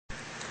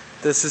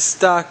This is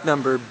stock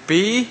number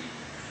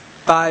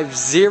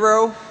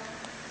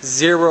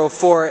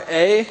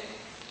B5004A.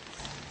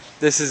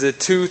 This is a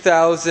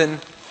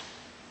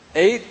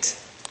 2008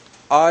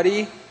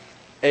 Audi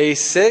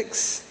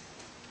A6.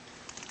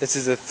 This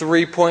is a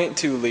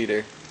 3.2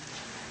 liter.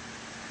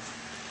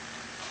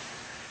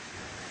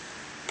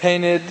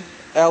 Painted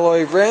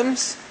alloy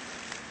rims.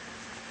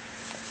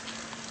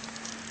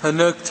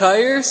 Hanook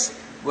tires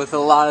with a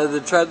lot of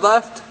the tread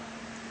left.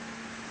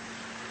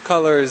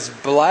 Color is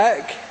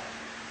black.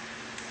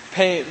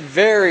 Paint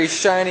very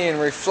shiny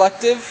and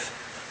reflective.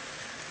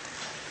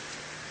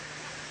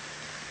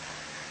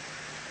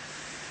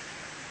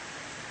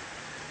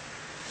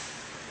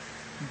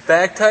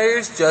 Back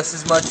tires just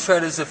as much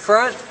tread as the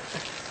front.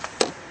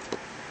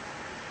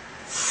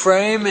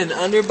 Frame and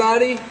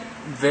underbody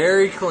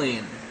very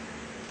clean.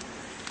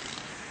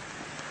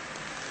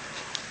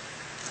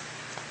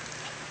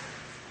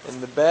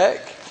 And the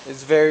back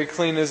is very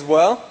clean as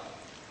well.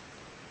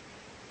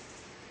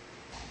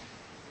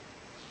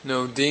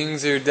 No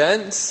dings or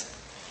dents.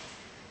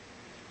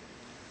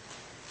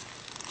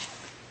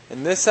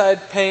 And this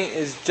side paint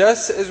is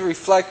just as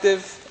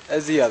reflective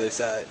as the other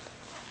side.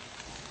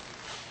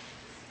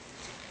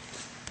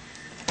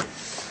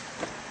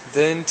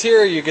 The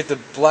interior, you get the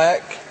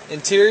black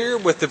interior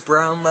with the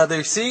brown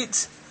leather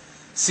seats.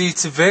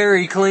 Seats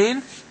very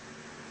clean.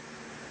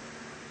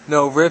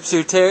 No rips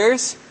or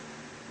tears.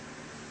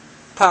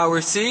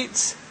 Power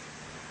seats.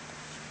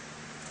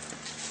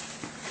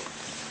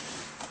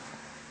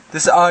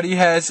 This Audi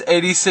has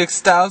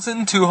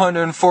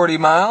 86,240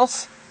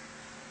 miles.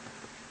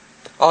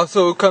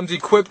 Also comes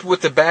equipped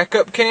with the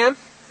backup cam.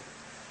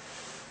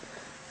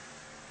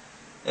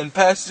 And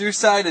passenger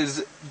side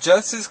is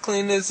just as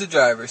clean as the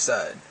driver's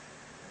side.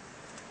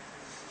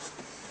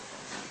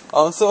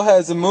 Also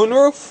has a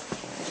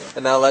moonroof.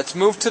 And now let's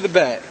move to the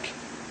back.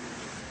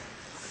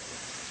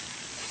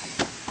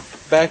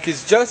 Back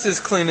is just as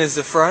clean as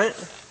the front.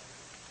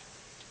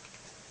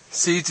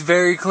 Seats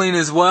very clean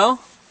as well.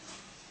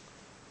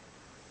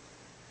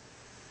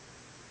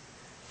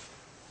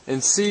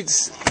 And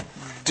seats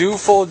do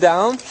fold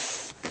down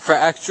for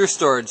extra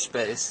storage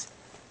space.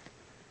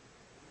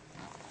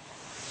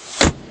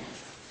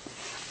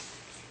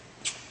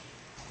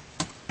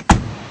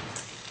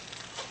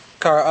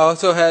 Car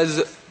also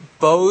has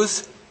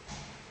Bose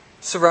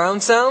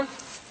surround sound.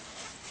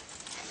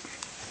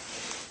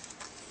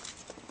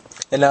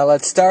 And now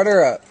let's start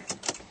her up.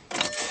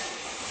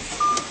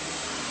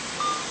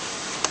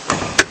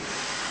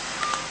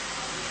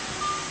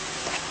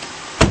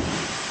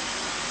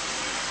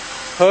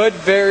 Hood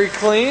very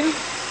clean.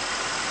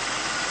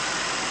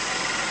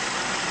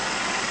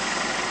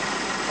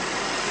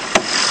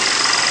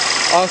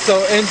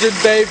 Also engine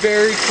bay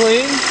very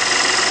clean.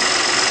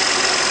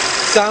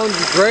 Sounds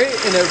great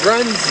and it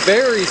runs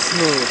very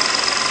smooth.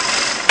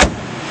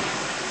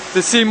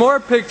 To see more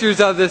pictures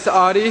of this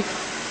Audi,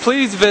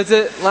 please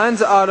visit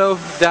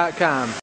lenzauto.com.